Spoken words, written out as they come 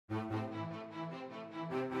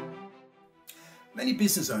Many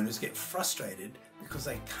business owners get frustrated because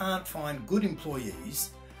they can't find good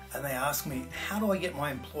employees, and they ask me, how do I get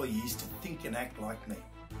my employees to think and act like me?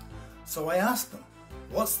 So I ask them,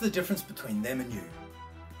 what's the difference between them and you?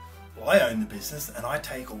 Well, I own the business and I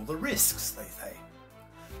take all the risks, they say.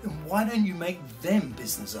 Then why don't you make them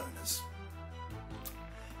business owners?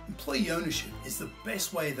 Employee ownership is the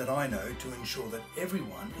best way that I know to ensure that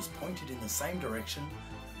everyone is pointed in the same direction,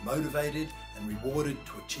 motivated and rewarded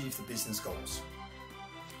to achieve the business goals.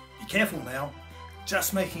 Be careful now,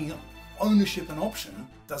 just making ownership an option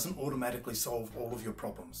doesn't automatically solve all of your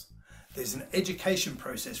problems. There's an education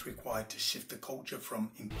process required to shift the culture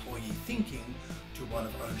from employee thinking to one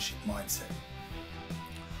of ownership mindset.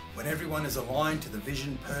 When everyone is aligned to the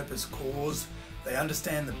vision, purpose, cause, they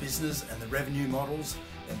understand the business and the revenue models,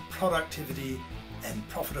 then productivity and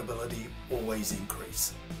profitability always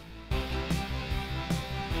increase.